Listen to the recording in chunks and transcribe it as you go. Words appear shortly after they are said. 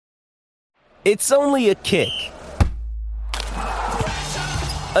It's only a kick,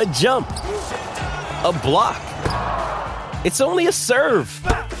 a jump, a block. It's only a serve.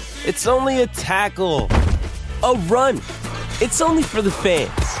 It's only a tackle, a run. It's only for the fans.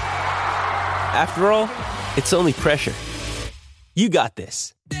 After all, it's only pressure. You got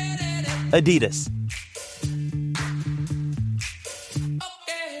this. Adidas.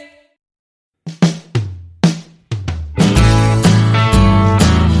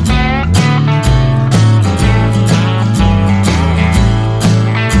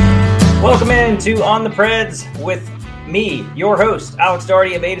 Welcome in to On the Preds with me, your host, Alex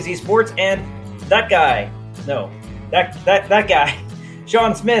Daugherty of A to Z Sports, and that guy,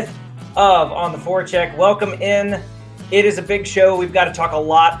 Sean Smith of On the Forecheck. Welcome in. It is a big show. We've got to talk a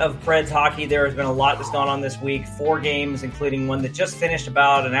lot of Preds hockey. There has been a lot that's gone on this week. 4 games, including one that just finished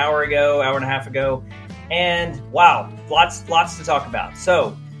about an hour and a half ago. And wow, lots to talk about.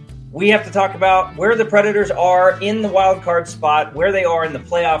 So we have to talk about where the Predators are in the wild card spot, where they are in the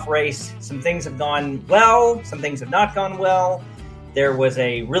playoff race. Some things have gone well, some things have not gone well. There was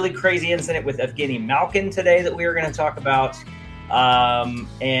a really crazy incident with Evgeny Malkin today that we were going to talk about.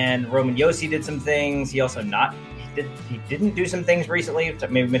 And Roman Josi did some things. He also didn't do some things recently.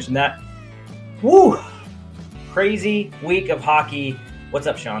 Maybe mention that. Woo! Crazy week of hockey. What's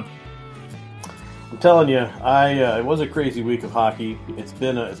up, Sean? I'm telling you, it was a crazy week of hockey. It's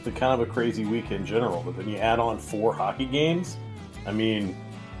been kind of a crazy week in general. But then you add on 4 hockey games. I mean,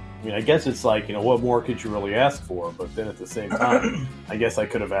 I guess it's like, what more could you really ask for? But then at the same time, I guess I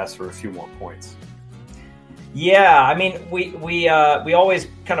could have asked for a few more points. Yeah, I mean, we always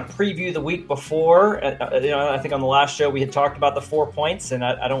kind of preview the week before. I think on the last show we had talked about the 4 points, and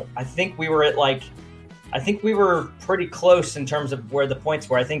I think we were pretty close in terms of where the points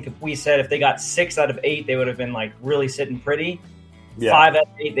were. I think if we said if they got 6 out of 8, they would have been like really sitting pretty. Yeah. 5 out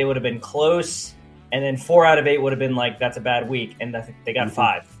of 8, they would have been close, and then 4 out of 8 would have been like that's a bad week, and I think they got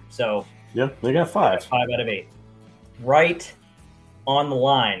 5. So yeah, they got 5. 5 out of 8, right on the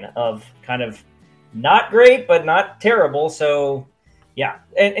line of kind of not great but not terrible. So yeah,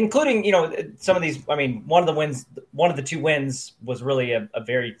 and including some of these. I mean, one of the 2 wins was really a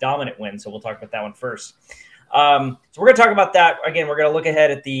very dominant win. So we'll talk about that one first. So we're going to talk about that. Again, we're going to look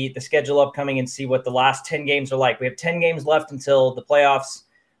ahead at the schedule upcoming and see what the last 10 games are like. We have 10 games left until the playoffs.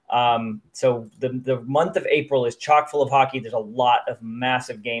 So the month of April is chock full of hockey. There's a lot of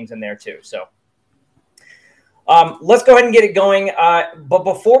massive games in there too. So let's go ahead and get it going. But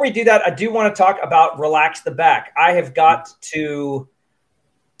before we do that, I do want to talk about Relax the Back. I have got to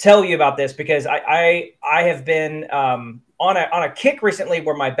tell you about this because I have been on a kick recently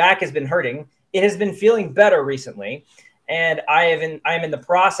where my back has been hurting. It has been feeling better recently, and I am in the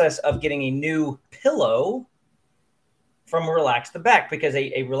process of getting a new pillow from Relax the Back because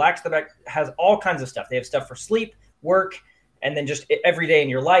a Relax the Back has all kinds of stuff. They have stuff for sleep, work, and then just every day in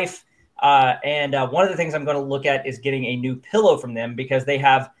your life. And one of the things I'm going to look at is getting a new pillow from them because they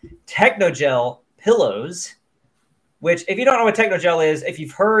have Technogel pillows. Which, if you don't know what Technogel is, if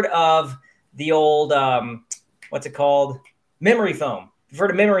you've heard of the old, what's it called? Memory foam. If you've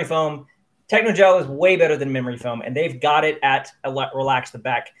heard of memory foam, Technogel is way better than memory foam, and they've got it at Relax the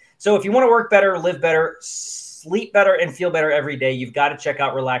Back. So if you want to work better, live better, sleep better, and feel better every day, you've got to check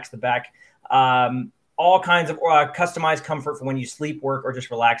out Relax the Back. All kinds of customized comfort for when you sleep, work, or just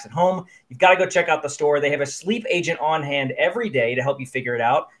relax at home. You've got to go check out the store. They have a sleep agent on hand every day to help you figure it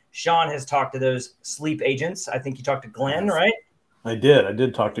out. Sean has talked to those sleep agents. I think you talked to Glenn, right? I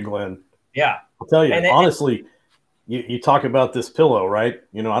did talk to Glenn. Yeah. I'll tell you, honestly, you talk about this pillow, right?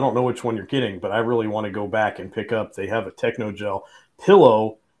 I don't know which one you're getting, but I really want to go back and pick up. They have a Technogel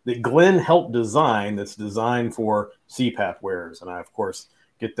pillow that Glenn helped design that's designed for CPAP wearers. And I, of course,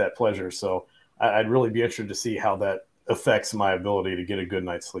 get that pleasure. So I'd really be interested to see how that affects my ability to get a good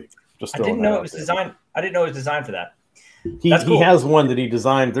night's sleep. I didn't know it was designed for that. He has one that he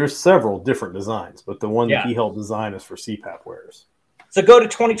designed. There's several different designs, but the one that he helped design is for CPAP wearers. So go to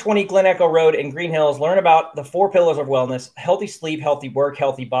 2020 Glen Echo Road in Green Hills. Learn about the 4 pillars of wellness: healthy sleep, healthy work,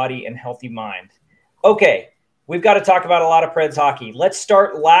 healthy body, and healthy mind. Okay, we've got to talk about a lot of Preds hockey. Let's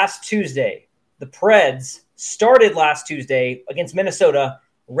start last Tuesday. The Preds started last Tuesday against Minnesota,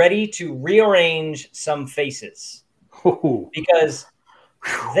 ready to rearrange some faces. Because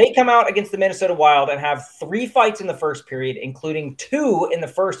they come out against the Minnesota Wild and have 3 fights in the first period, including 2 in the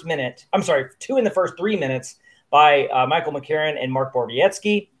first 3 minutes by Michael McCarron and Mark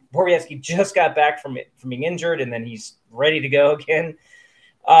Borowiecki. Borowiecki just got back from being injured, and then he's ready to go again.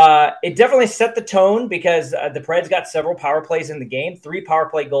 It definitely set the tone because the Preds got several power plays in the game, 3 power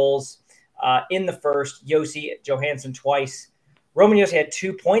play goals in the first. Josi Johansson twice. Roman Yossi had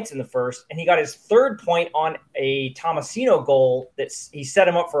 2 points in the first, and he got his third point on a Tomasino goal that he set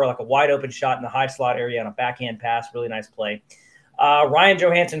him up for like a wide open shot in the high slot area on a backhand pass. Really nice play. Ryan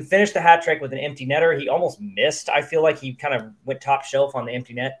Johansson finished the hat trick with an empty netter. He almost missed. I feel like he kind of went top shelf on the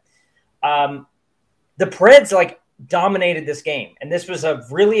empty net. The Preds dominated this game, and this was a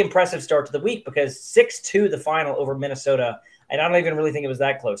really impressive start to the week because 6-2 the final over Minnesota, and I don't even really think it was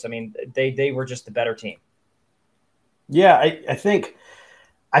that close. I mean, they were just the better team. Yeah, I think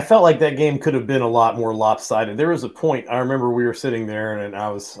I felt like that game could have been a lot more lopsided. There was a point I remember we were sitting there, and I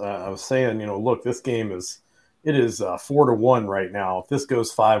was saying, look, this game is 4-1 right now. If this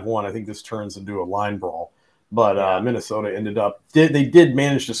goes 5-1, I think this turns into a line brawl. But Minnesota ended up they did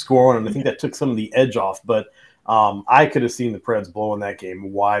manage to score on, and I think that took some of the edge off. But I could have seen the Preds blowing that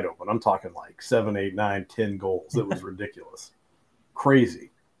game wide open. I'm talking like 7, 8, 9, 10 goals. It was ridiculous,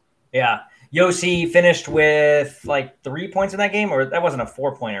 crazy. Yeah. Yossi finished with 3 points in that game, or that wasn't a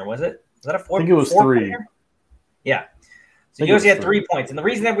 4-pointer, was it? Was that a 4? I think it was 3. Yeah. So Yossi had 3 points. And the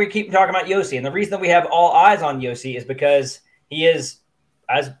reason that we keep talking about Yossi and the reason that we have all eyes on Yossi is because he is,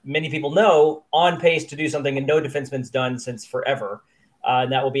 as many people know, on pace to do something and no defenseman's done since forever.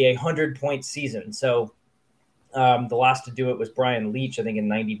 And that will be a 100-point season. So the last to do it was Brian Leach, I think in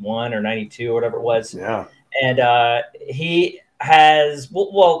 91 or 92 or whatever it was. Yeah. And he has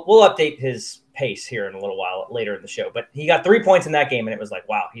we'll update his pace here in a little while later in the show, but he got 3 points in that game, and it was like,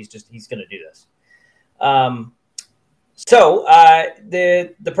 wow, he's going to do this. So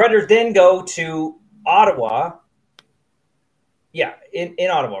the Predators then go to Ottawa. Yeah, in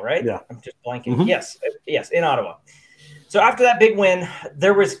Ottawa, right? Yeah, I'm just blanking. Mm-hmm. Yes, in Ottawa. So after that big win,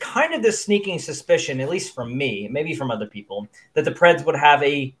 there was kind of this sneaking suspicion, at least from me, maybe from other people, that the Preds would have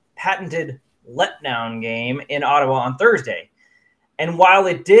a patented letdown game in Ottawa on Thursday. And while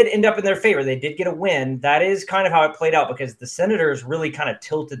it did end up in their favor, they did get a win. That is kind of how it played out because the Senators really kind of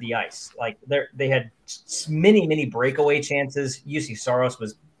tilted the ice. They had many breakaway chances. UC Saros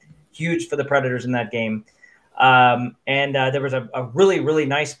was huge for the Predators in that game. And there was a really, really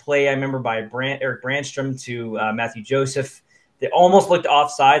nice play, I remember, by Eric Brandstrom to Matthew Joseph. They almost looked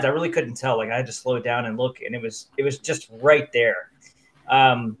offsides. I really couldn't tell. I had to slow it down and look, and it was just right there.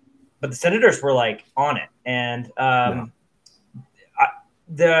 But the Senators were on it. And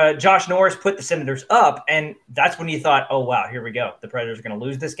the Josh Norris put the Senators up, and that's when you thought, oh, wow, here we go. The Predators are going to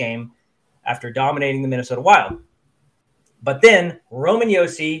lose this game after dominating the Minnesota Wild. But then Roman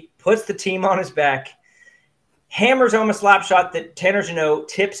Yossi puts the team on his back, hammers home a slap shot that Tanner Jeannot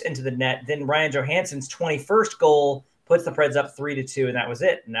tips into the net. Then Ryan Johansson's 21st goal puts the Preds up 3-2, and that was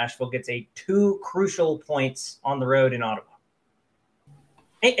it. Nashville gets 2 crucial points on the road in Ottawa.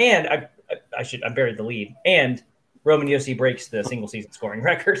 And I buried the lead. And Roman Yossi breaks the single-season scoring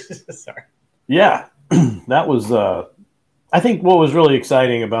record. Sorry. Yeah, that was I think what was really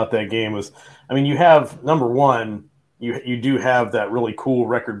exciting about that game was, you have, number one, you do have that really cool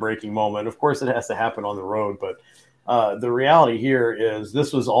record-breaking moment. Of course, it has to happen on the road, but the reality here is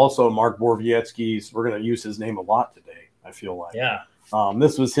this was also Mark Borowiecki's, we're going to use his name a lot today, I feel like. Yeah.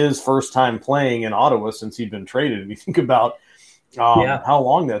 This was his first time playing in Ottawa since he'd been traded. And you think about how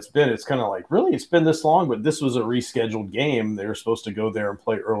long that's been. It's kind of like, really, it's been this long, but this was a rescheduled game. They were supposed to go there and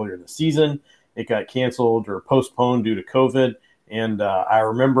play earlier in the season. It got canceled or postponed due to COVID. And I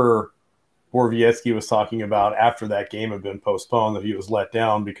remember Borowiecki was talking about after that game had been postponed that he was let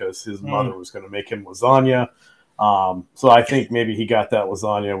down because his mother was going to make him lasagna. So I think maybe he got that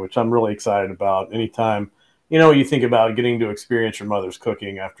lasagna, which I'm really excited about. Anytime, you think about getting to experience your mother's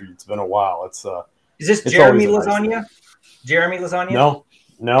cooking after it's been a while. Is this Jeremy lasagna? Nice. Jeremy lasagna?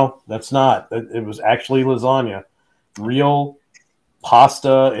 No, that's not. It was actually lasagna. Real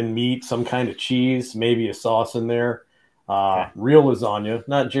pasta and meat, some kind of cheese, maybe a sauce in there. Okay. Real lasagna,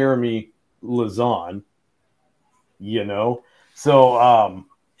 not Jeremy Lasagne. So, I don't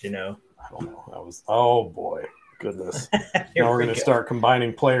know. That was, oh boy, goodness. Now we're going to start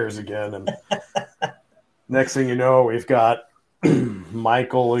combining players again. And next thing you know, we've got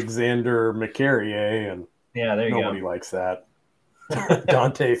Michael Alexander McCarrier, and nobody likes that.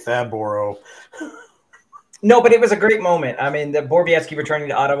 Dante Faboro. No, but it was a great moment. The Borowiecki returning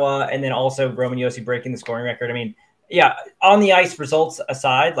to Ottawa, and then also Roman Yossi breaking the scoring record. On the ice results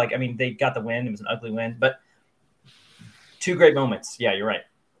aside, they got the win. It was an ugly win, but 2 great moments. Yeah, you're right.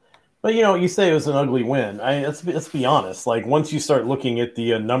 But, you say it was an ugly win. Let's be honest. Once you start looking at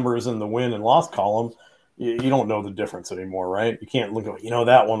the numbers in the win and loss column, you don't know the difference anymore, right? You can't look at,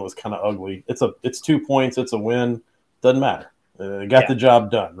 that one was kind of ugly. It's 2 points. It's a win. Doesn't matter. Got the job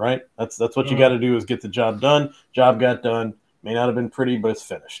done, right? That's what you got to do is get the job done. Job got done. May not have been pretty, but it's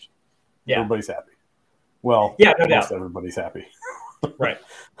finished. Yeah. Everybody's happy. Well, yeah, no most doubt. everybody's happy. Right.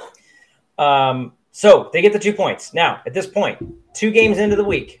 So they get the 2 points. Now, at this point, 2 games into the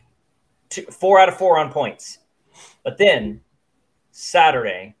week, 4 out of 4 on points. But then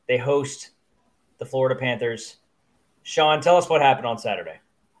Saturday, they host the Florida Panthers. Sean, tell us what happened on Saturday.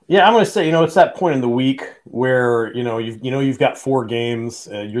 Yeah, I'm going to say, it's that point in the week where you've got 4 games.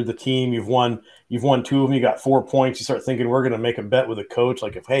 You're the team. You've won 2 of them. You got 4 points. You start thinking we're going to make a bet with a coach.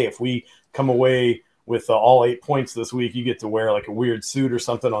 Like if we come away with all 8 points this week, you get to wear like a weird suit or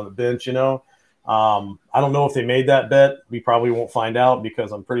something on the bench. I don't know if they made that bet. We probably won't find out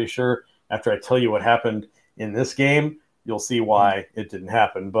because I'm pretty sure after I tell you what happened in this game, you'll see why it didn't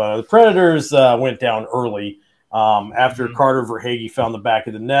happen. But the Predators went down early. After Carter Verhaeghe found the back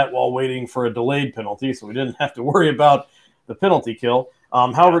of the net while waiting for a delayed penalty, so we didn't have to worry about the penalty kill.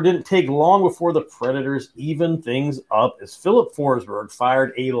 However, it didn't take long before the Predators evened things up as Philip Forsberg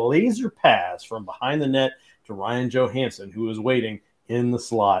fired a laser pass from behind the net to Ryan Johansson, who was waiting in the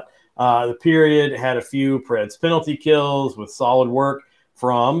slot. The period had a few Preds penalty kills with solid work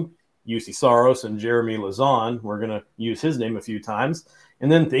from UC Saros and Jeremy Lazon. We're going to use his name a few times.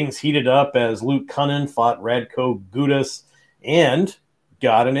 And then things heated up as Luke Cunnin fought Radko Gudas and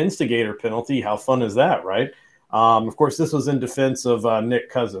got an instigator penalty. How fun is that, right? Of course, this was in defense of Nick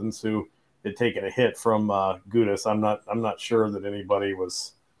Cousins, who had taken a hit from Gudas. I'm not sure that anybody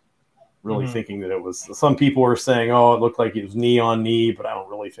was really thinking that it was. Some people were saying, "Oh, it looked like it was knee on knee," but I don't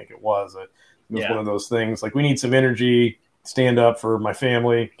really think it was. It was one of those things like we need some energy. Stand up for my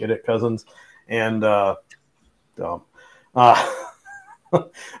family. Get it, Cousins, and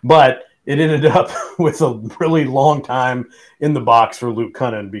but it ended up with a really long time in the box for Luke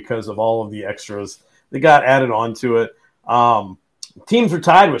Cunnin because of all of the extras that got added onto it. Teams were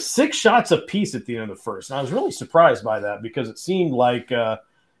tied with 6 shots apiece at the end of the first. And I was really surprised by that because it seemed like, you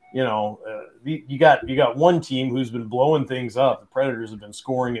got one team who's been blowing things up. The Predators have been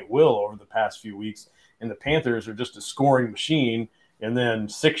scoring at will over the past few weeks, and the Panthers are just a scoring machine. And then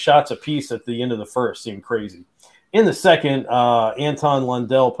 6 shots apiece at the end of the first seemed crazy. In the second, Anton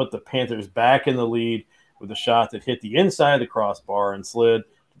Lundell put the Panthers back in the lead with a shot that hit the inside of the crossbar and slid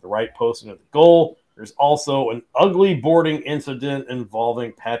to the right post into the goal. There's also an ugly boarding incident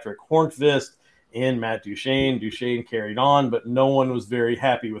involving Patrick Hornqvist and Matt Duchene. Duchene carried on, but no one was very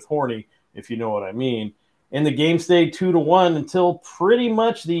happy with Horny, if you know what I mean. And the game stayed 2-1 until pretty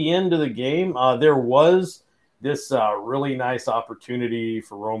much the end of the game. There was this really nice opportunity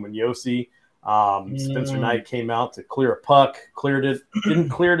for Roman Josi. Spencer Knight came out to clear a puck, didn't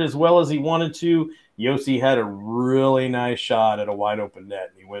clear it as well as he wanted to. Josi had a really nice shot at a wide open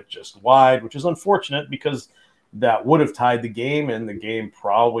net, and he went just wide, which is unfortunate because that would have tied the game, and the game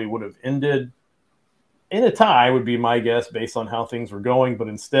probably would have ended in a tie, would be my guess, based on how things were going. But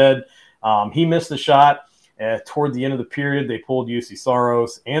instead, he missed the shot. Toward the end of the period, they pulled UC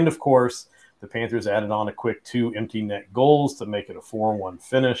Saros, and of course, the Panthers added on a quick 2 empty net goals to make it a 4-1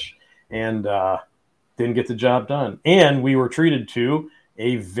 finish. And didn't get the job done. And we were treated to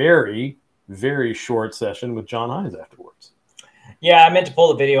a very, very short session with John Hines afterwards. Yeah, I meant to pull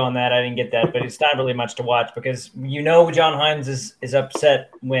the video on that. I didn't get that, but it's not really much to watch because John Hines is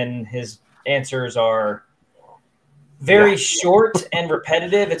upset when his answers are very short and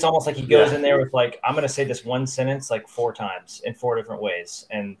repetitive. It's almost like he goes in there with like, I'm going to say this one sentence like 4 times in 4 different ways.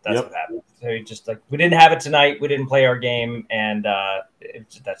 And that's what happened. So he just like, we didn't have it tonight. We didn't play our game. And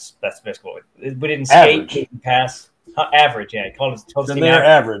that's basically what we didn't skate, we didn't pass. Average. Yeah. He called us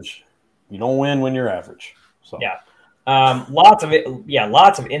average. You don't win when you're average. So lots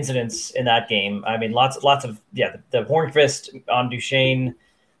of incidents in that game. I mean, lots of the Hornqvist on Duchene,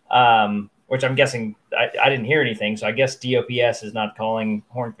 which I'm guessing I didn't hear anything, so I guess DOPS is not calling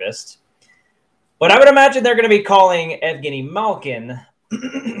Hornqvist. But I would imagine they're going to be calling Evgeny Malkin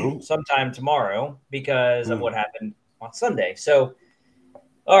sometime tomorrow because of what happened on Sunday. So,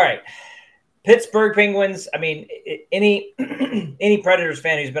 all right, Pittsburgh Penguins. I mean, any Predators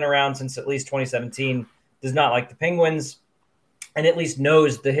fan who's been around since at least 2017 does not like the Penguins and at least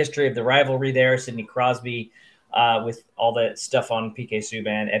knows the history of the rivalry there. Sidney Crosby, with all the stuff on PK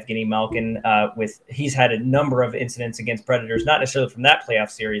Subban, Evgeny Malkin, he's had a number of incidents against Predators, not necessarily from that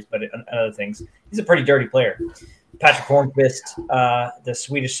playoff series, but other things. He's a pretty dirty player. Patrick Hornqvist, the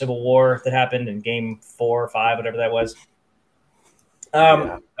Swedish Civil War that happened in game 4 or 5, whatever that was.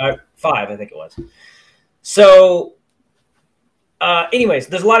 5, I think it was. So, anyways,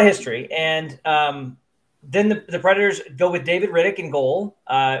 there's a lot of history, and then the Predators go with David Riddick in goal,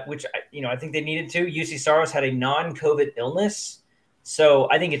 which I think they needed to. UC Saros had a non-COVID illness, so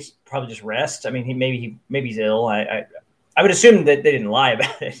I think it's probably just rest. I mean, maybe he's ill. I would assume that they didn't lie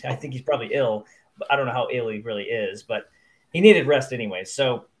about it. I think he's probably ill, I don't know how ill he really is, but he needed rest anyway.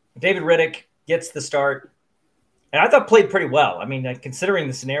 So David Riddick gets the start, and I thought played pretty well. I mean, considering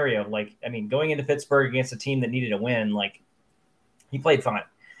the scenario, going into Pittsburgh against a team that needed a win, he played fine.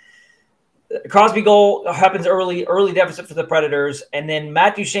 Crosby goal happens early deficit for the Predators, and then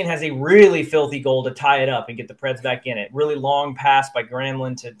Matt Duchene has a really filthy goal to tie it up and get the Preds back in it. Really long pass by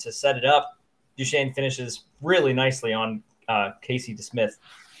Granlund to set it up. Duchene finishes really nicely on Casey DeSmith.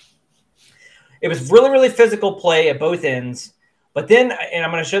 It was really, really physical play at both ends. But then, and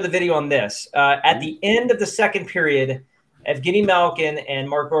I'm going to show the video on this, at the end of the second period, Evgeny Malkin and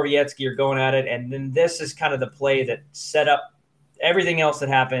Mark Borowiecki are going at it, and then this is kind of the play that set up everything else that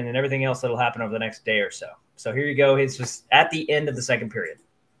happened and everything else that will happen over the next day or so. So here you go. It's just at the end of the second period.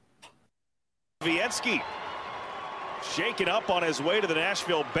 Borowiecki shaken up on his way to the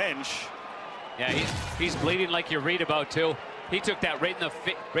Nashville bench. Yeah, he's bleeding like you read about too. He took that right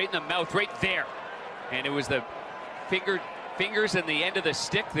in the mouth, right there, and it was the fingers and the end of the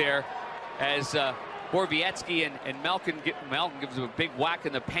stick there as Borowiecki and Malkin gives him a big whack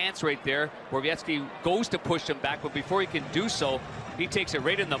in the pants right there. Borowiecki goes to push him back, but before he can do so, he takes it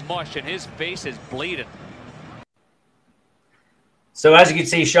right in the mush, and his face is bleeding. So as you can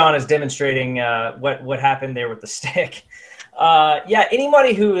see, Sean is demonstrating what happened there with the stick.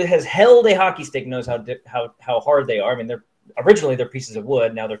 Anybody who has held a hockey stick knows how hard they are. I mean, they're pieces of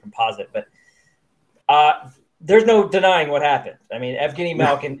wood, now they're composite, but there's no denying what happened. I mean, Evgeny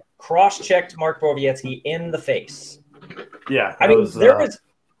Malkin cross-checked Mark Borowiecki in the face. Yeah.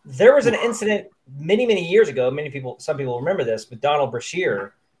 There was an incident many, many years ago. Some people remember this, with Donald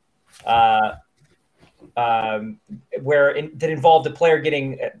Brashear, that involved a player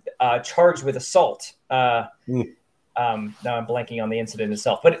getting charged with assault. Now I'm blanking on the incident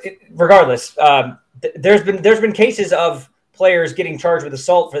itself, but regardless, there's been cases of players getting charged with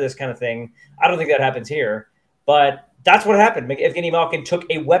assault for this kind of thing. I don't think that happens here, but that's what happened. Evgeny Malkin took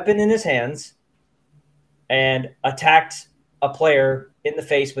a weapon in his hands and attacked a player in the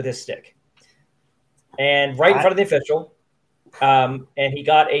face with his stick, and right in front of the official. And he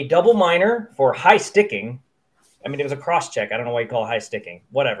got a double minor for high sticking. I mean, it was a cross check. I don't know why you call it high sticking.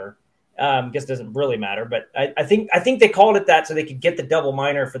 Whatever. Guess it doesn't really matter. But I think they called it that so they could get the double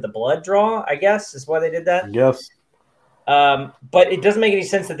minor for the blood draw, I guess, is why they did that. Yes. But it doesn't make any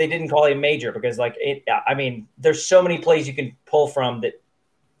sense that they didn't call it a major, because there's so many plays you can pull from that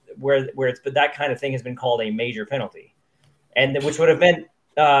where but that kind of thing has been called a major penalty, and which would have meant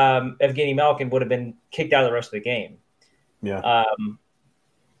Evgeny Malkin would have been kicked out of the rest of the game. Yeah.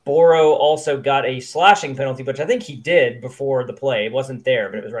 Boro also got a slashing penalty, which I think he did before the play. It wasn't there,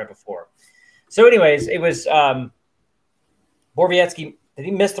 but it was right before. So anyways, it was Borowiecki. Did he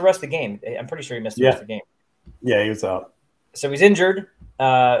miss the rest of the game? I'm pretty sure he missed the rest of the game. Yeah, he was out. So he's injured,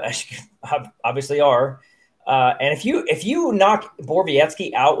 as you obviously are. And if you knock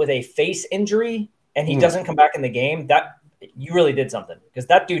Borowiecki out with a face injury and he doesn't come back in the game, that you really did something, because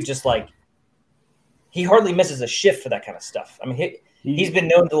that dude just he hardly misses a shift for that kind of stuff. I mean, he's been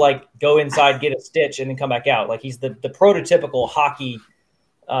known to go inside, get a stitch, and then come back out. He's the prototypical hockey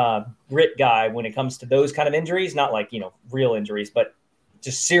grit guy when it comes to those kind of injuries, not real injuries, but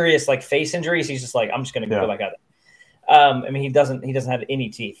just serious face injuries. He's just I'm just going to go back out. I mean, he doesn't have any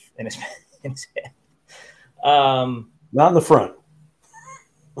teeth in his head. Not in the front.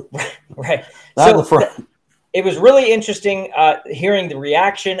 Right. Not in the front. It was really interesting hearing the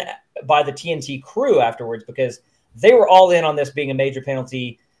reaction by the TNT crew afterwards, because they were all in on this being a major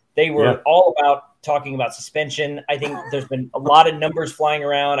penalty. They were all about talking about suspension. I think there's been a lot of numbers flying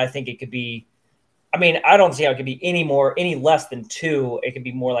around. I think it could be, I don't see how it could be any less than 2. It could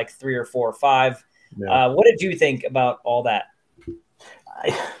be more like 3 or 4 or 5. Yeah. What did you think about all that?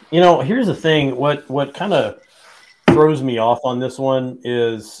 Here's the thing. What kind of throws me off on this one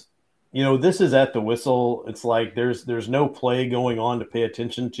is, this is at the whistle. It's there's no play going on to pay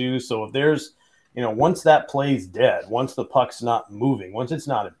attention to. So if there's, once that play's dead, once the puck's not moving, once it's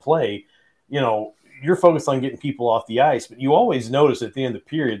not in play, you're focused on getting people off the ice. But you always notice at the end of the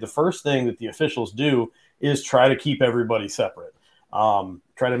period, the first thing that the officials do is try to keep everybody separate.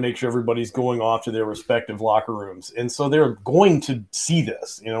 Try to make sure everybody's going off to their respective locker rooms. And so they're going to see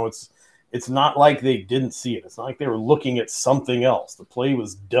this. It's not like they didn't see it. It's not like they were looking at something else. The play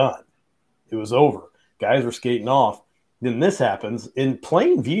was done. It was over. Guys were skating off. Then this happens in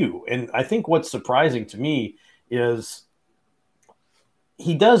plain view. And I think what's surprising to me is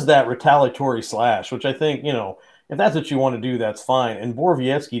he does that retaliatory slash, which I think, if that's what you want to do, that's fine. And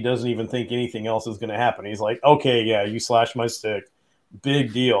Borowiecki doesn't even think anything else is going to happen. He's like, okay, yeah, you slashed my stick.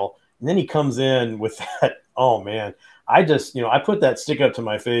 Big deal. And then he comes in with that, oh, man. I just, I put that stick up to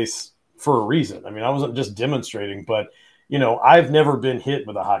my face for a reason. I mean, I wasn't just demonstrating, but, I've never been hit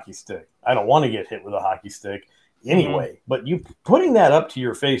with a hockey stick. I don't want to get hit with a hockey stick anyway. But you putting that up to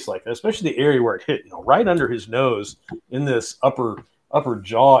your face like that, especially the area where it hit, right under his nose in this upper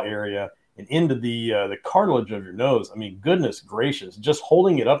jaw area and into the cartilage of your nose. I mean, goodness gracious, just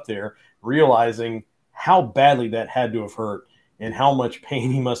holding it up there, realizing how badly that had to have hurt and how much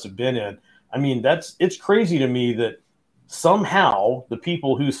pain he must have been in. I mean, it's crazy to me that somehow the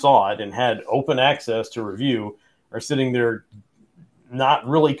people who saw it and had open access to review are sitting there not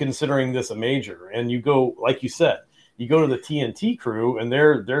really considering this a major. And you go, like you said, you go to the TNT crew and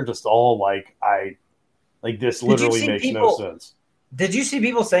they're just all like, this literally makes no sense. Did you see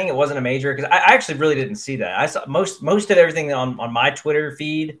people saying it wasn't a major? Because I actually really didn't see that. I saw most of everything on my Twitter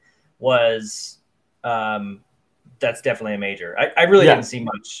feed was that's definitely a major. I really didn't see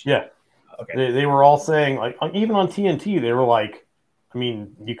much. Yeah. Okay. They were all saying, like, even on TNT, they were like, I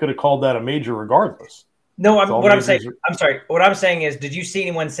mean, you could have called that a major regardless. No, what I'm saying is, did you see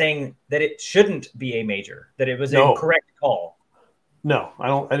anyone saying that it shouldn't be a major, that it was a correct call? No,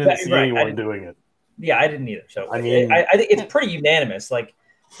 I didn't see anyone doing it. Yeah, I didn't either. So I mean, I think it's pretty unanimous. Like,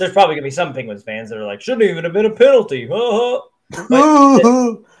 there's probably gonna be some Penguins fans that are like, shouldn't even have been a penalty. But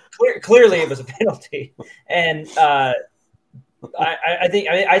clearly, it was a penalty, and I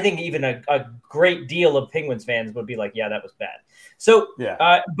think even a great deal of Penguins fans would be like, yeah, that was bad. So,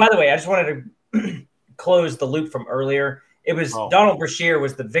 by the way, I just wanted to close the loop from earlier. It was Donald Brashear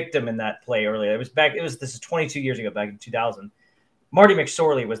was the victim in that play earlier. This is 22 years ago, back in 2000. Marty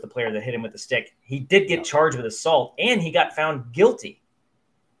McSorley was the player that hit him with the stick. He did get charged with assault, and he got found guilty.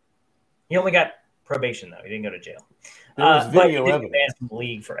 He only got probation, though. He didn't go to jail. There was video evidence. Banned from the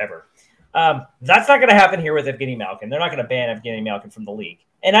league forever. That's not going to happen here with Evgeny Malkin. They're not going to ban Evgeny Malkin from the league.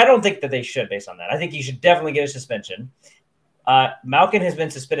 And I don't think that they should based on that. I think he should definitely get a suspension. Malkin has been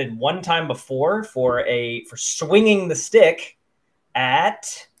suspended one time before for swinging the stick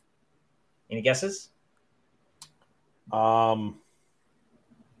at any guesses?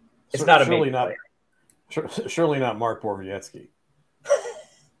 It's not surely not Mark Borowiecki.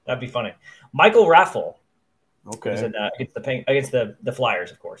 That'd be funny. Michael Raffle. Okay. Against the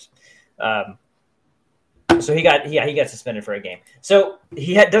Flyers, of course. So he got suspended for a game. So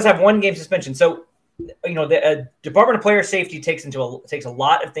he does have 1 game suspension. So the Department of Player Safety takes a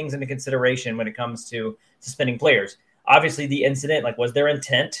lot of things into consideration when it comes to suspending players. Obviously, the incident, like, was there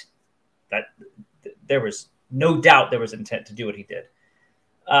intent? That there was no doubt there was intent to do what he did.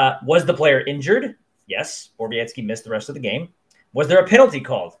 Was the player injured? Yes. Borowiecki missed the rest of the game. Was there a penalty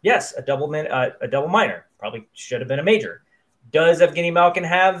called? Yes, a double minor. Probably should have been a major. Does Evgeny Malkin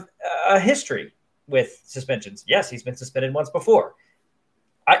have a history with suspensions? Yes, he's been suspended once before.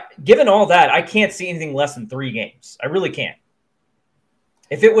 Given all that, I can't see anything less than 3 games. I really can't.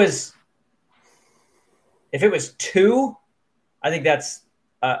 If it was 2, I think that's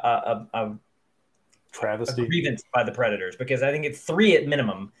a travesty, a grievance by the Predators, because I think it's 3 at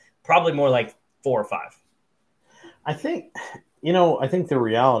minimum, probably more like 4 or 5. I think the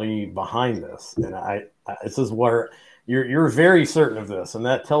reality behind this, and this is where you're very certain of this, and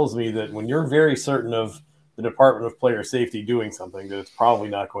that tells me that when you're very certain of the Department of Player Safety doing something, that it's probably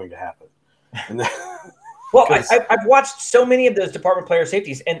not going to happen. Well, I've watched so many of those Department of Player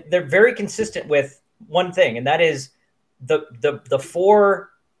Safeties, and they're very consistent with one thing, and that is the 4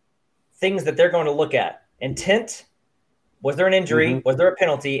 things that they're going to look at: intent, was there an injury, was there a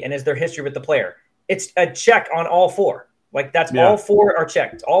penalty, and is there history with the player? It's a check on all 4. Like, that's all 4 are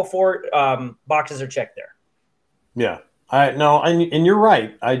checked. All 4 boxes are checked there. Yeah, and you're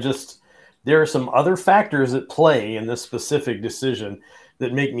right. There are some other factors at play in this specific decision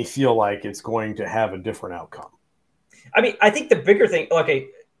that make me feel like it's going to have a different outcome. I mean, I think the bigger thing. Okay,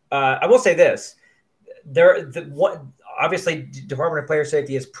 I will say this: obviously, Department of Player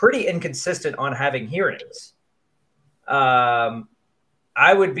Safety is pretty inconsistent on having hearings. I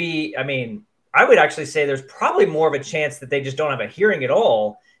would actually say there's probably more of a chance that they just don't have a hearing at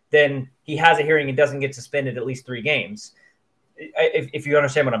all than he has a hearing and doesn't get suspended at least 3 games. If you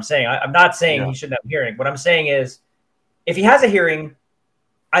understand what I'm saying. I'm not saying he shouldn't have a hearing. What I'm saying is, if he has a hearing,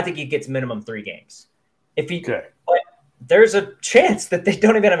 I think he gets minimum 3 games. But there's a chance that they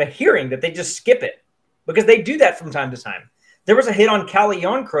don't even have a hearing, that they just skip it, because they do that from time to time. There was a hit on Calle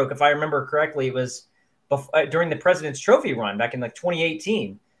Jarnkrok, if I remember correctly. It was during the President's Trophy run back in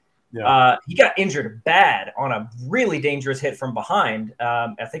 2018. Yeah. He got injured bad on a really dangerous hit from behind.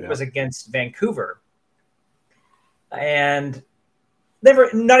 I think it was against Vancouver. And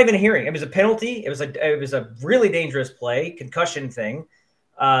not even a hearing. It was a penalty. It was a really dangerous play, concussion thing.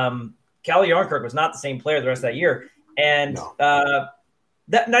 Calle Jarnkrok was not the same player the rest of that year. And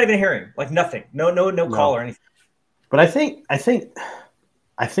That not even a hearing, like nothing, no call or anything. But I think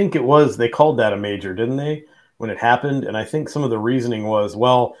it was, they called that a major, didn't they, when it happened? And I think some of the reasoning was,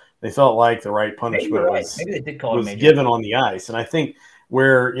 well, they felt like the right punishment Maybe they did call it a major. given on the ice. And I think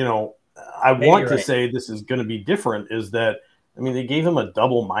where, I want to say this is going to be different is that, I mean, they gave him a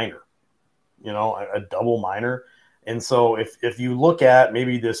double minor, a double minor. And so if you look at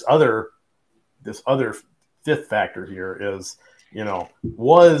maybe this other fifth factor here is,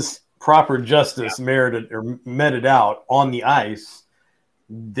 was proper justice merited or meted out on the ice,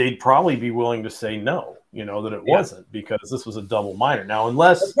 they'd probably be willing to say no, that it wasn't, because this was a double minor. Now,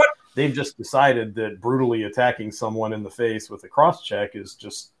 unless they've just decided that brutally attacking someone in the face with a cross check is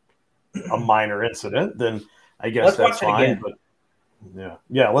just a minor incident, then I guess that's fine. But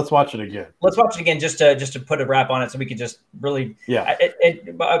let's watch it again. Let's watch it again just to put a wrap on it, so we could just really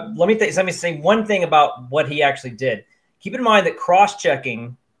let me say one thing about what he actually did. Keep in mind that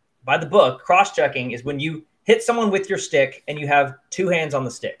cross-checking, by the book, cross-checking is when you hit someone with your stick and you have two hands on the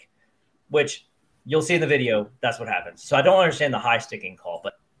stick, which you'll see in the video. That's what happens. So I don't understand the high sticking call,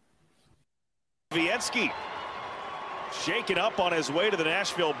 but Wiecki shaken up on his way to the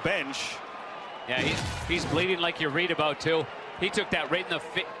Nashville bench. Yeah, he's bleeding like you read about too. He took that right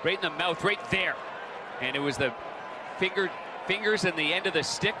in the mouth, right there, and it was the fingers and the end of the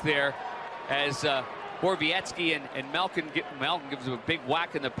stick there, as Wiecki and Malkin gives him a big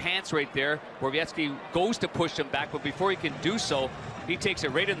whack in the pants right there. Wiecki goes to push him back, but before he can do so, he takes it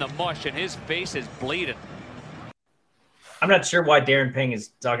right in the mush, and his face is bleeding. I'm not sure why Darren Ping is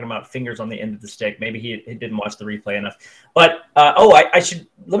talking about fingers on the end of the stick. Maybe he didn't watch the replay enough. But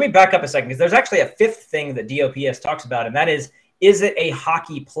let me back up a second, because there's actually a fifth thing that DOPS talks about, and that is it a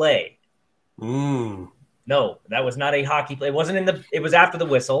hockey play? No, that was not a hockey play. It wasn't it was after the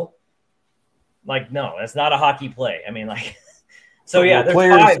whistle. Like, no, that's not a hockey play. I mean, like, so yeah, there's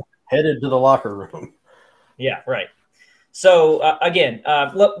players 5 headed to the locker room. Yeah, right. So again,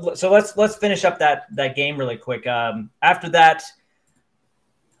 let's finish up that game really quick. After that,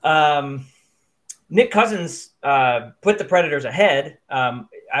 Nick Cousins put the Predators ahead on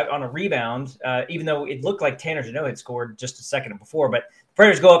a rebound, even though it looked like Tanner Jeannot had scored just a second before. But the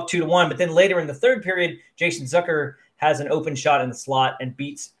Predators go up 2-1. But then later in the third period, Jason Zucker has an open shot in the slot and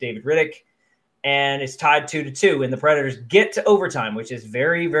beats David Riddick. And it's tied 2-2, and the Predators get to overtime, which is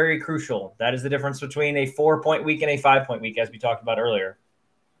very, very crucial. That is the difference between a 4-point week and a 5-point week, as we talked about earlier.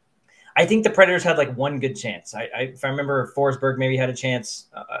 I think the Predators had like one good chance. If I remember, Forsberg maybe had a chance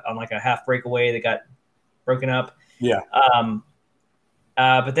on like a half breakaway that got broken up. Yeah.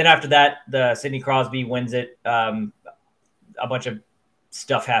 But then after that, the Sidney Crosby wins it. A bunch of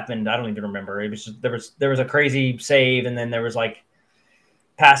stuff happened. I don't even remember. It was just, there was a crazy save, and then there was like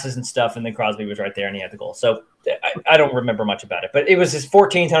passes and stuff, and then Crosby was right there and he had the goal. So I don't remember much about it, but it was his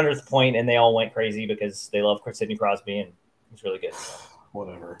 1400th point, and they all went crazy because they love Sidney Crosby, and he's really good.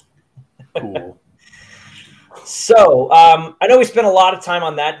 Whatever. Cool. So I know we spent a lot of time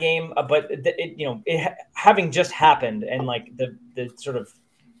on that game, but it having just happened, and like the sort of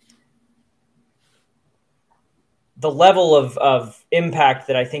the level of impact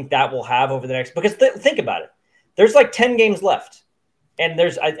that I think that will have over the next, because think about it. There's like 10 games left. And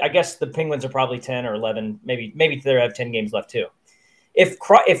there's, I guess the Penguins are probably 10 or 11, maybe they have 10 games left too.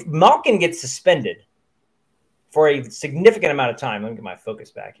 If Malkin gets suspended for a significant amount of time, let me get my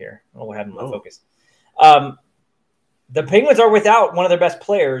focus back here. I don't know what happened to my focus. The Penguins are without one of their best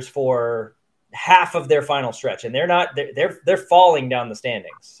players for half of their final stretch, and they're falling down the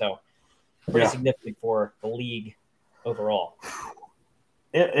standings. So pretty significant for the league overall.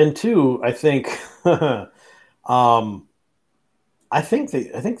 And two, I think. I think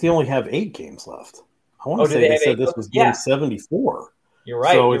they only have 8 games left. I want to say they said this was game 74. You're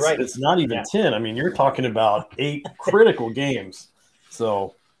right. So you're right. It's not even 10. I mean, you're talking about 8 critical games.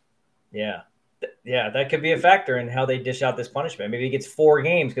 So, yeah, that could be a factor in how they dish out this punishment. Maybe he gets 4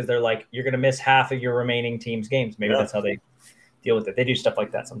 games because they're like, you're going to miss half of your remaining team's games. Maybe that's how they deal with it. They do stuff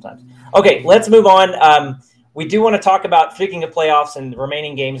like that sometimes. Okay, let's move on. We do want to talk about, speaking of playoffs and the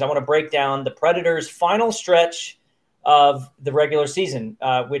remaining games, I want to break down the Predators' final stretch of the regular season,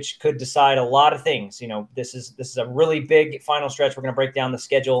 which could decide a lot of things. This is a really big final stretch. We're going to break down the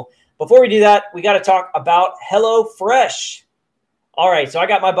schedule. Before we do that, we got to talk about HelloFresh. All right, so I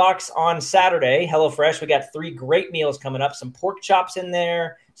got my box on Saturday. HelloFresh, we got 3 great meals coming up. Some pork chops in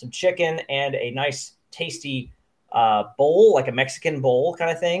there, some chicken, and a nice, tasty bowl, like a Mexican bowl kind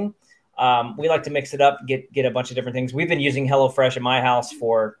of thing. We like to mix it up, get a bunch of different things. We've been using HelloFresh at my house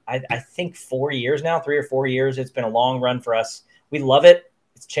for, I think 4 years now, 3 or 4 years. It's been a long run for us. We love it.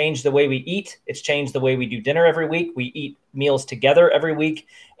 It's changed the way we eat. It's changed the way we do dinner every week. We eat meals together every week,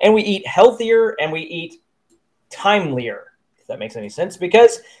 and we eat healthier and we eat timelier, if that makes any sense,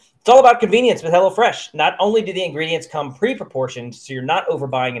 because it's all about convenience with HelloFresh. Not only do the ingredients come pre-proportioned, so you're not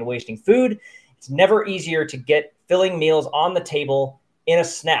overbuying and wasting food, it's never easier to get filling meals on the table in a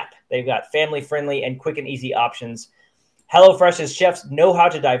snap. They've got family-friendly and quick and easy options. HelloFresh's chefs know how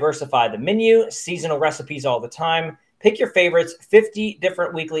to diversify the menu, seasonal recipes all the time. Pick your favorites, 50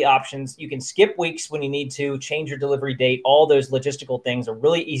 different weekly options. You can skip weeks when you need to, change your delivery date. All those logistical things are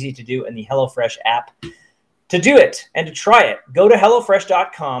really easy to do in the HelloFresh app. To do it and to try it, go to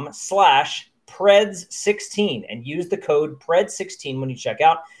HelloFresh.com/Preds16 and use the code Preds16 when you check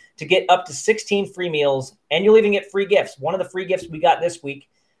out to get up to 16 free meals, and you'll even get free gifts. One of the free gifts we got this week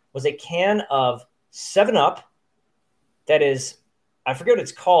was a can of 7-Up that is, I forget what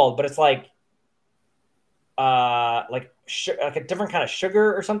it's called, but it's like a different kind of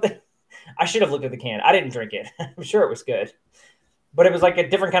sugar or something. I should have looked at the can. I didn't drink it. I'm sure it was good. But it was like a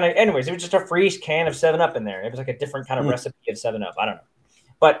different kind of, anyways, it was just a free can of 7-Up in there. It was like a different kind of recipe of 7-Up. I don't know.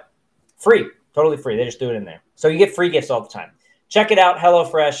 But free, totally free. They just do it in there. So you get free gifts all the time. Check it out,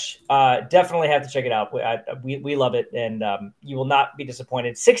 HelloFresh. Definitely have to check it out. We love it, and you will not be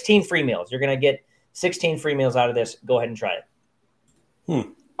disappointed. 16 free meals. You're going to get 16 free meals out of this. Go ahead and try it.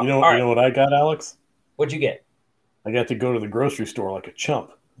 You know what I got, Alex? What'd you get? I got to go to the grocery store like a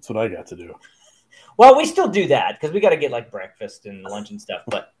chump. That's what I got to do. Well, we still do that because we got to get like breakfast and lunch and stuff.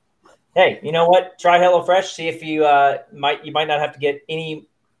 But hey, you know what? Try HelloFresh. See if you might not have to get any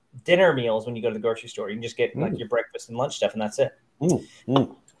dinner meals when you go to the grocery store. You can just get like your breakfast and lunch stuff, and that's it.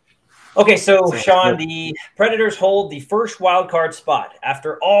 Okay, so Sean, the Predators hold the first wild card spot.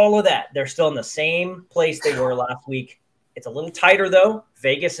 After all of that, they're still in the same place they were last week. It's a little tighter though.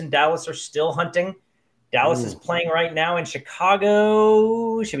 Vegas and Dallas are still hunting. Dallas is playing right now in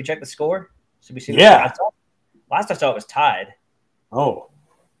Chicago. Should we check the score? Should we see? Yeah. Last I saw it was tied. Oh,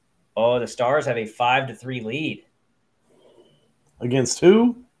 the Stars have a 5-3 lead. Against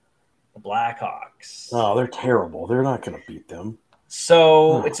who? The Blackhawks. Oh, they're terrible. They're not going to beat them.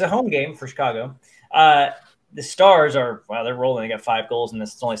 So it's a home game for Chicago. The Stars are, they're rolling. They got 5 goals in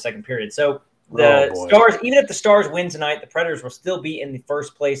this. It's only second period. So the Stars, even if the Stars win tonight, the Predators will still be in the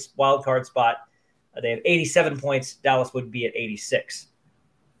first place wild card spot. They have 87 points. Dallas would be at 86.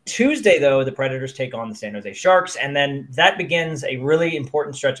 Tuesday, though, the Predators take on the San Jose Sharks, and then that begins a really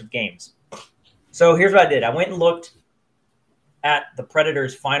important stretch of games. So here's what I did. I went and looked at the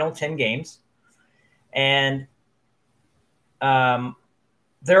Predators' final 10 games, and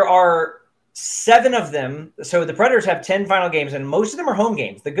there are 7 of them. So the Predators have 10 final games, and most of them are home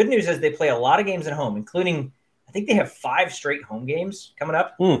games. The good news is they play a lot of games at home, including, I think they have 5 straight home games coming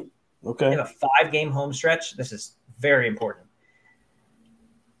up. Okay. They have a 5-game home stretch. This is very important.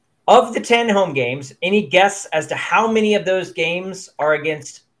 Of the 10 home games, any guess as to how many of those games are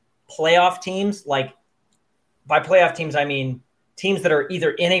against playoff teams? Like, by playoff teams, I mean teams that are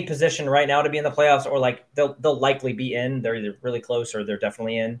either in a position right now to be in the playoffs, or like they'll likely be in. They're either really close or they're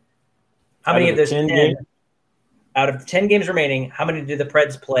definitely in. How many of those 10 out of the 10 games remaining, how many do the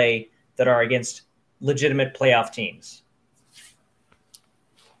Preds play that are against legitimate playoff teams?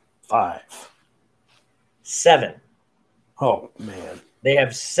 5. 7. Oh, man. They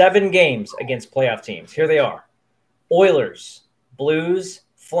have 7 games against playoff teams. Here they are. Oilers, Blues,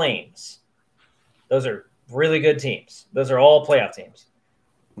 Flames. Those are really good teams. Those are all playoff teams.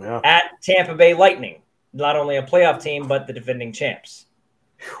 Yeah. At Tampa Bay Lightning, not only a playoff team, but the defending champs.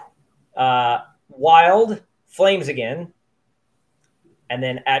 Wild, Flames again, and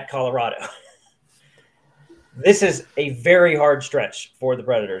then at Colorado. This is a very hard stretch for the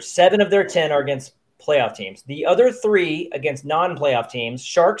Predators. 7 of their 10 are against playoff teams. The other 3 against non-playoff teams: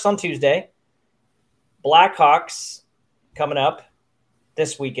 Sharks on Tuesday, Blackhawks coming up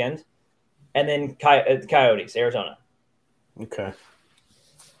this weekend, and then Coyotes, Arizona. Okay.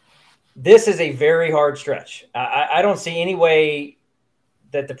 This is a very hard stretch. I don't see any way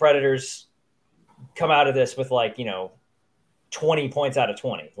that the Predators come out of this with 20 points out of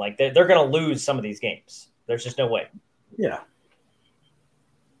 20. Like they're going to lose some of these games. There's just no way. Yeah.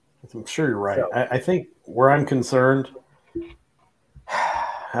 I'm sure you're right. So, I think where I'm concerned,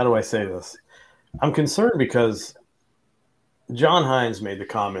 how do I say this? I'm concerned because John Hines made the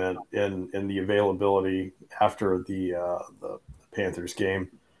comment in the availability after the Panthers game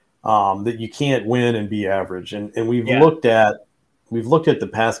that you can't win and be average. And we've looked at the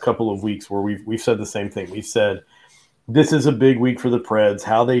past couple of weeks where we've said the same thing. We've said this is a big week for the Preds.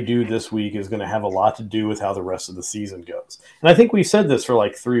 How they do this week is going to have a lot to do with how the rest of the season goes. And I think we've said this for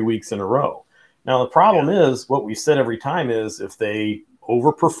 3 weeks in a row. Now, the problem is what we said every time is if they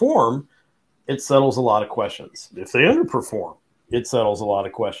overperform, it settles a lot of questions. If they underperform, it settles a lot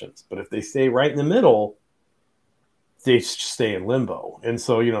of questions. But if they stay right in the middle, they stay in limbo. And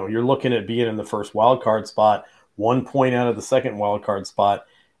so, you're looking at being in the first wild card spot, 1 point out of the second wild card spot,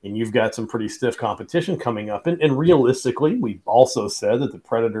 and you've got some pretty stiff competition coming up. And realistically, we've also said that the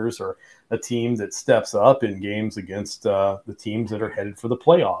Predators are a team that steps up in games against the teams that are headed for the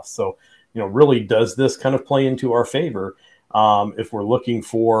playoffs. So, really does this kind of play into our favor? If we're looking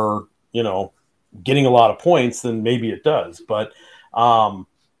for, getting a lot of points, then maybe it does. But I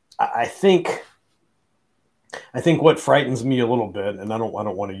think what frightens me a little bit, and I don't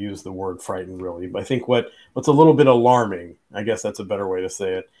want to use the word frighten really, but I think what's a little bit alarming, I guess that's a better way to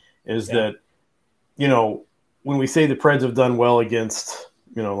say it, is that, when we say the Preds have done well against,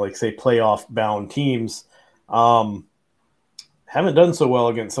 like say playoff bound teams, haven't done so well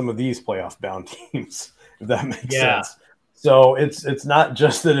against some of these playoff bound teams, if that makes sense. So it's not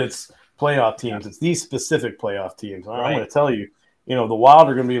just that it's playoff teams, it's these specific playoff teams. Right. I'm going to tell you, the Wild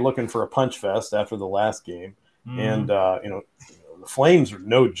are going to be looking for a punch fest after the last game. And, the Flames are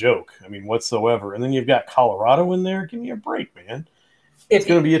no joke, whatsoever. And then you've got Colorado in there. Give me a break, man. It's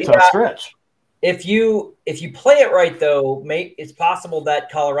going to be a tough stretch. If you play it right, though, it's possible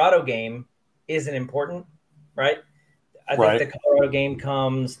that Colorado game isn't important, right? I think the Colorado game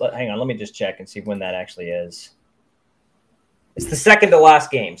comes – hang on, let me just check and see when that actually is. It's the second to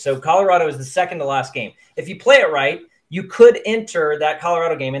last game. So Colorado is the second to last game. If you play it right, you could enter that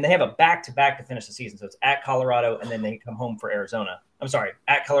Colorado game, and they have a back-to-back to finish the season. So it's at Colorado, and then they come home for Arizona. I'm sorry,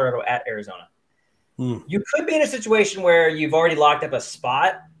 at Colorado, at Arizona. You could be in a situation where you've already locked up a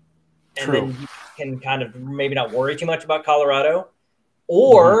spot, and then you can kind of maybe not worry too much about Colorado.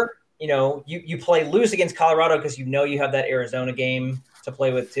 Or, you lose against Colorado because you have that Arizona game to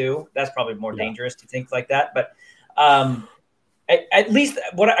play with too. That's probably more dangerous to think like that. But at least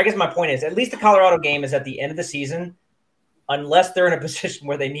I guess my point is, at least the Colorado game is at the end of the season, unless they're in a position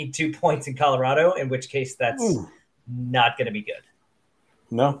where they need 2 points in Colorado, in which case that's not going to be good.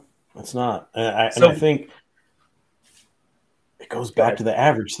 No, it's not. And I think it goes back to the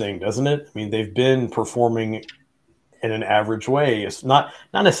average thing, doesn't it? They've been performing in an average way. It's not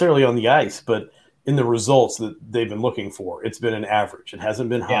necessarily on the ice, but in the results that they've been looking for. It's been an average. It hasn't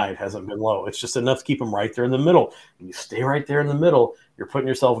been high. It hasn't been low. It's just enough to keep them right there in the middle. When you stay right there in the middle, you're putting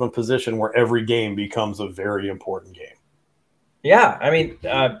yourself in a position where every game becomes a very important game. Yeah, they've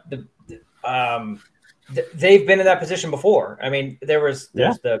been in that position before. There's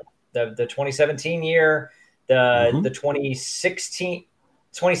the 2017 year, the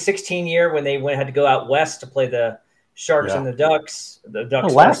 2016 year when they had to go out west to play the Sharks and the Ducks. The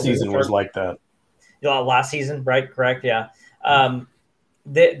Ducks last season was like that. Last season, right? Correct. Yeah.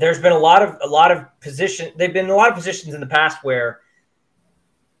 There's been a lot of position. They've been in a lot of positions in the past where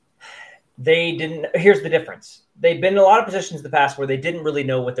they didn't. Here's the difference. They've been in a lot of positions in the past where they didn't really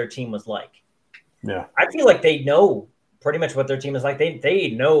know what their team was like. Yeah. I feel like they know pretty much what their team is like.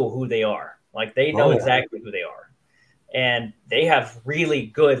 They know who they are. Like they know exactly who they are. And they have really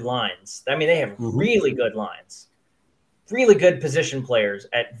good lines. They have really good lines. Really good position players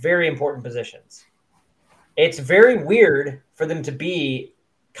at very important positions. It's very weird for them to be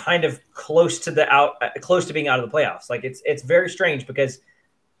kind of close to being out of the playoffs. Like it's very strange because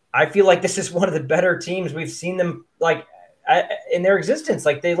I feel like this is one of the better teams we've seen them in their existence.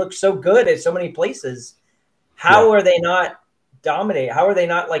 Like they look so good at so many places. How are they not dominate? How are they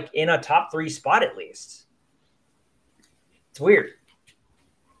not in a top 3 spot at least? It's weird.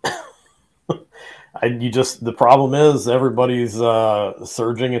 The problem is everybody's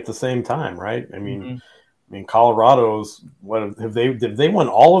surging at the same time, right? Colorado's did they win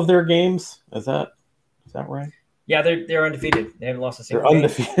all of their games? Is that right? Yeah, they're undefeated. They haven't lost a single game. They're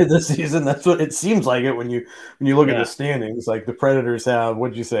undefeated this season. That's what it seems like it when you look at the standings. Like the Predators have,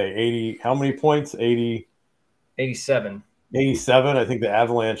 what'd you say, 80? How many points? 80. 87. 87. I think the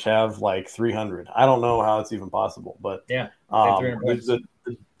Avalanche have 300. I don't know how it's even possible, but the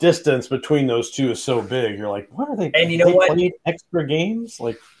distance between those two is so big. You're like, what are they? And you know what? Played extra games.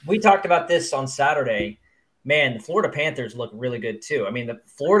 We talked about this on Saturday. Man, the Florida Panthers look really good too. The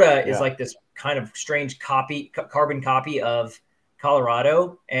Florida is like this kind of strange carbon copy of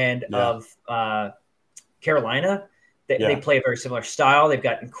Colorado and of Carolina. They play a very similar style. They've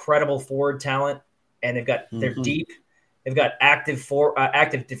got incredible forward talent, and they're deep. They've got active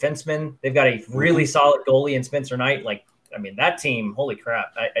defensemen. They've got a really solid goalie in Spencer Knight. That team, holy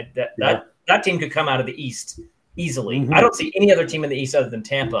crap! That team could come out of the East easily. I don't see any other team in the East other than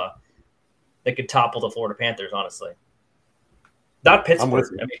Tampa that could topple the Florida Panthers, honestly. Not Pittsburgh.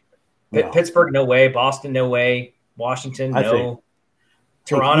 Pittsburgh, no way. Boston, no way. Washington, no.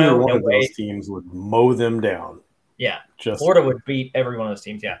 Toronto, either one no of way. those teams would mow them down. Yeah, Just Florida would beat every one of those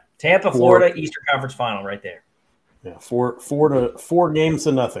teams. Yeah, Tampa, Florida, Eastern Conference Final, right there. Yeah, four games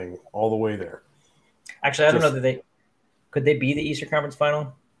to nothing all the way there. Actually, I don't know that could they be the Eastern Conference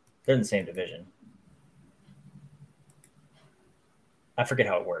Final? They're in the same division. I forget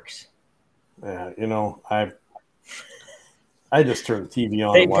how it works. Yeah, I just turned the TV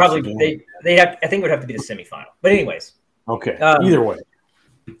on. They and probably watched the game. they have. I think it would have to be the semifinal. But anyways, Okay. Either way.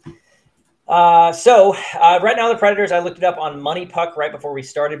 So right now the Predators. I looked it up on Money Puck right before we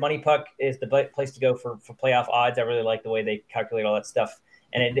started. Money Puck is the place to go for playoff odds. I really like the way they calculate all that stuff,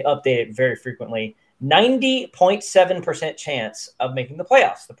 and they update it very frequently. 90.7% chance of making the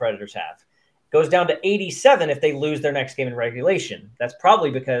playoffs. The Predators have. Goes down to 87 if they lose their next game in regulation. That's probably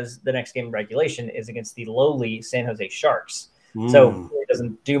because the next game in regulation is against the lowly San Jose Sharks. So it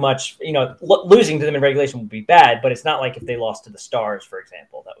doesn't do much. Losing to them in regulation would be bad, but it's not like if they lost to the Stars, for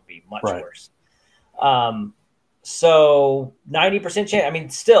example. That would be much worse. So 90% chance. I mean,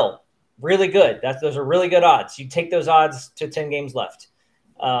 still really good. Those are really good odds. You take those odds to 10 games left.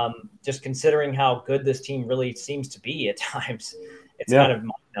 Just considering how good this team really seems to be at times, it's kind of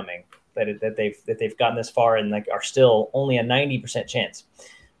mind-numbing that they've gotten this far and are still only a 90% chance.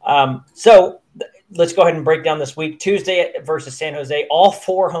 So let's go ahead and break down this week. Tuesday versus San Jose, all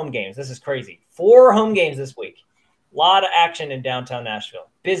 4 home games. This is crazy. 4 home games this week. A lot of action in downtown Nashville.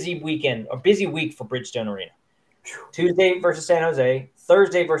 Busy week for Bridgestone Arena. Tuesday versus San Jose,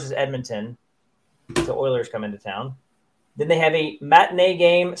 Thursday versus Edmonton. The Oilers come into town. Then they have a matinee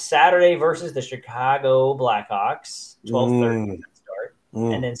game Saturday versus the Chicago Blackhawks, 12:30 start.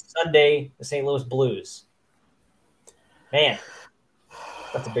 And then Sunday, the St. Louis Blues. Man,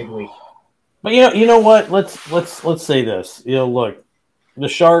 that's a big week. But you know what? Let's say this. Look, the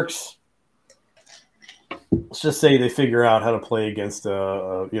Sharks. Let's just say they figure out how to play against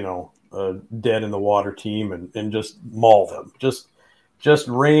a dead in the water team and just maul them. Just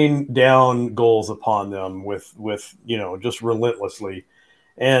rain down goals upon them with just relentlessly.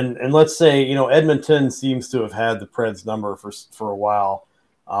 And let's say Edmonton seems to have had the Preds number for a while.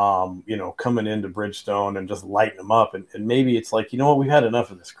 Coming into Bridgestone and just lighting them up, and maybe it's like, we've had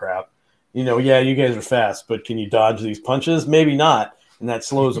enough of this crap. You guys are fast, but can you dodge these punches? Maybe not, and that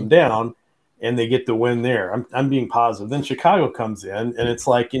slows them down, and they get the win there. I'm being positive. Then Chicago comes in, and it's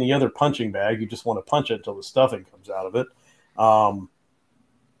like any other punching bag. You just want to punch it until the stuffing comes out of it.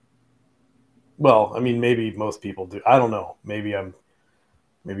 Well, I mean, maybe most people do. I don't know. Maybe I've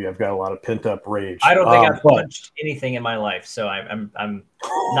got a lot of pent up rage. I don't think I've punched anything in my life, so I'm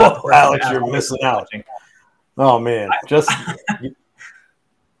not. Alex, you're missing out. Oh man,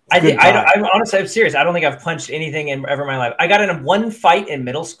 I'm honestly, I'm serious. I don't think I've punched anything ever in my life. I got in one fight in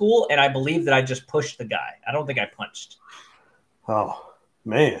middle school, and I believe that I just pushed the guy. I don't think I punched. Oh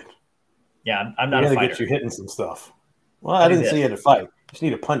man. Yeah, I'm not a fighter. Get you hitting some stuff. Well, I didn't say you had to fight. You just need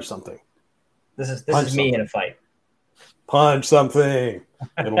to punch something. This is me in a fight. Punch something.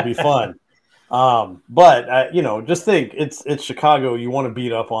 It'll be fun. But just think it's Chicago. You want to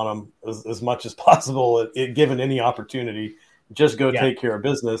beat up on them as much as possible, given any opportunity. Just go take care of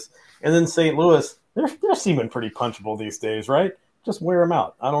business. And then St. Louis, they're seeming pretty punchable these days, right? Just wear them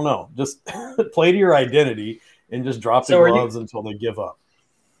out. I don't know. Just play to your identity and just drop the gloves until they give up.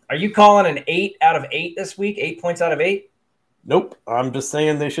 Are you calling an 8 out of 8 this week? 8 points out of 8? Nope. I'm just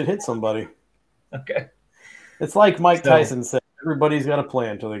saying they should hit somebody. Okay. It's like Mike Tyson said, everybody's got a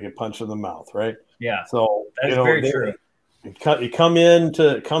plan until they get punched in the mouth, right? Yeah. So that's very true. You come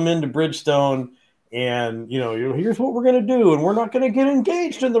into Bridgestone, and here's what we're going to do, and we're not going to get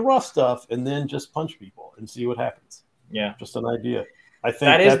engaged in the rough stuff, and then just punch people and see what happens. Yeah, just an idea. I think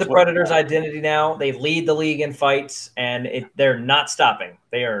that is the Predators' identity now. They lead the league in fights, and they're not stopping.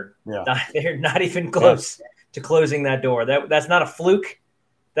 They are they're not even close to closing that door. That's not a fluke.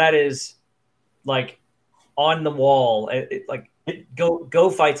 That is like on the wall. Go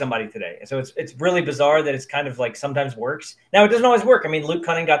fight somebody today. So it's really bizarre that it's kind of like sometimes works. Now it doesn't always work. I mean, Luke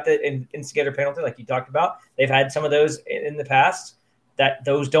Cunning got the instigator penalty, like you talked about. They've had some of those in the past. That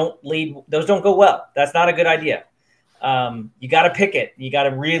those don't go well. That's not a good idea. You got to pick it. You got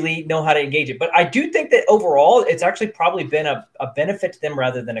to really know how to engage it. But I do think that overall, it's actually probably been a benefit to them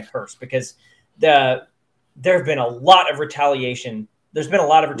rather than a curse, because there have been a lot of retaliation. There's been a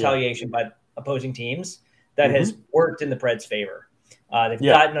lot of retaliation by opposing teams that has worked in the Preds' favor. They've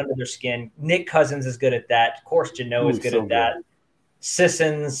gotten under their skin. Nick Cousins is good at that. Of course, Jeannot is good at that.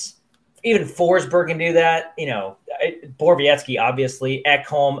 Sissons, even Forsberg can do that. Borowiecki, obviously.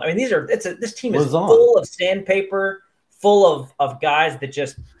 Ekholm. I mean, this team is full of sandpaper, full of guys that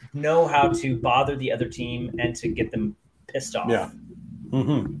just know how to bother the other team and to get them pissed off. Yeah.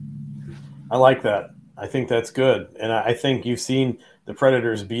 Mm-hmm. I like that. I think that's good. And I think you've seen the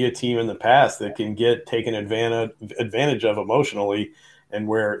Predators be a team in the past that can get taken advantage of emotionally and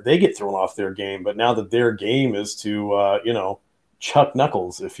where they get thrown off their game. But now that their game is to, chuck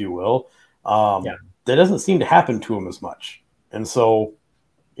knuckles, if you will, that doesn't seem to happen to them as much. And so,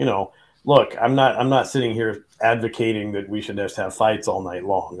 look, I'm not sitting here advocating that we should just have fights all night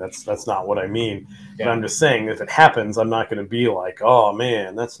long. That's not what I mean. Yeah. But I'm just saying if it happens, I'm not going to be like, oh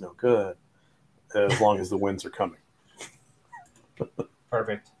man, that's no good, as long as the wins are coming.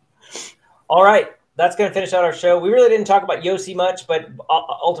 Perfect. All right. That's going to finish out our show. We really didn't talk about Yossi much, but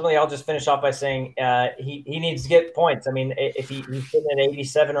ultimately I'll just finish off by saying he needs to get points. I mean, if he's sitting at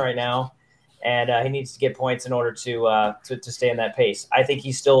 87 right now, and he needs to get points in order to stay in that pace. I think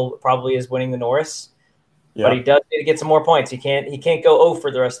he still probably is winning the Norris, but he does need to get some more points. He can't go 0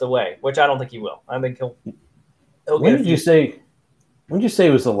 for the rest of the way, which I don't think he will. I think he'll When did you say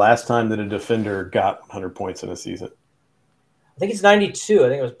it was the last time that a defender got 100 points in a season? I think it's 92. I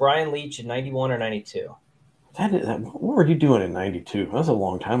think it was Brian Leach in 91 or 92. What were you doing in 92? That was a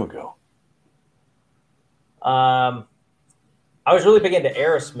long time ago. I was really big into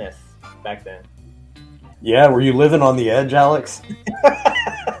Aerosmith back then. Yeah, were you living on the edge, Alex?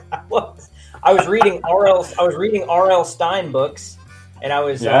 I was reading R.L. Stein books, and I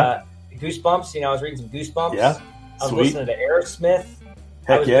was Goosebumps. I was reading some Goosebumps. Yeah, I was listening to Aerosmith.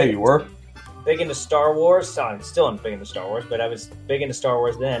 Heck yeah, you were. Big into Star Wars. So I'm still big into Star Wars, but I was big into Star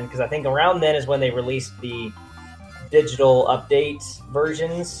Wars then because I think around then is when they released the digital update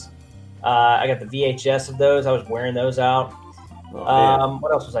versions. I got the VHS of those. I was wearing those out. Oh,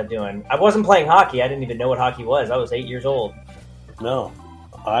 what else was I doing? I wasn't playing hockey. I didn't even know what hockey was. I was 8 years old. No,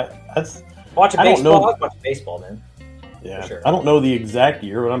 watching baseball. I was watching baseball, man. Yeah, sure. I don't know the exact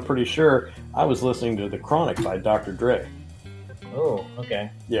year, but I'm pretty sure I was listening to The Chronic by Dr. Dre. Oh,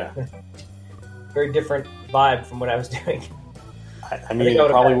 okay. Yeah. Very different vibe from what I was doing. I mean, it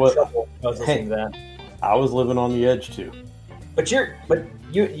probably was. I was listening to that. I was living on the edge too. But you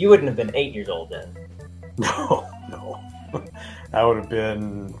wouldn't have been 8 years old then. No. I would have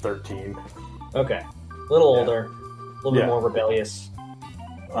been 13. Okay. A little older, a little bit more rebellious.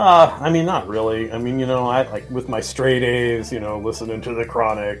 I mean, not really. I mean, I like with my straight A's, listening to The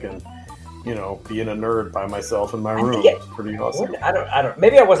Chronic and, being a nerd by myself in my room. It's pretty awesome. I don't.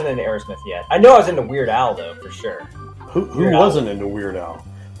 Maybe I wasn't into Aerosmith yet. I know I was into Weird Al though, for sure. Who wasn't into Weird Al?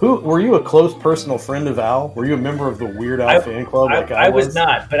 Were you a close personal friend of Al? Were you a member of the Weird Al fan club? I was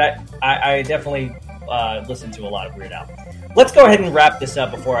not, but I definitely listened to a lot of Weird Al. Let's go ahead and wrap this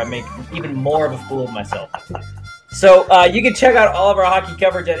up before I make even more of a fool of myself. So you can check out all of our hockey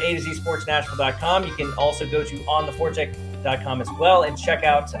coverage at AtoZSportsNashville.com. You can also go to ontheforecheck.com as well and check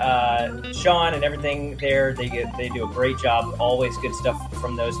out Sean and everything there. They do a great job. Always good stuff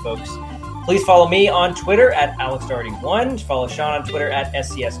from those folks. Please follow me on Twitter at AlexDoherty1. Follow Sean on Twitter at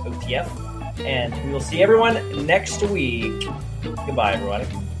SCSOTF. And we will see everyone next week. Goodbye, everybody.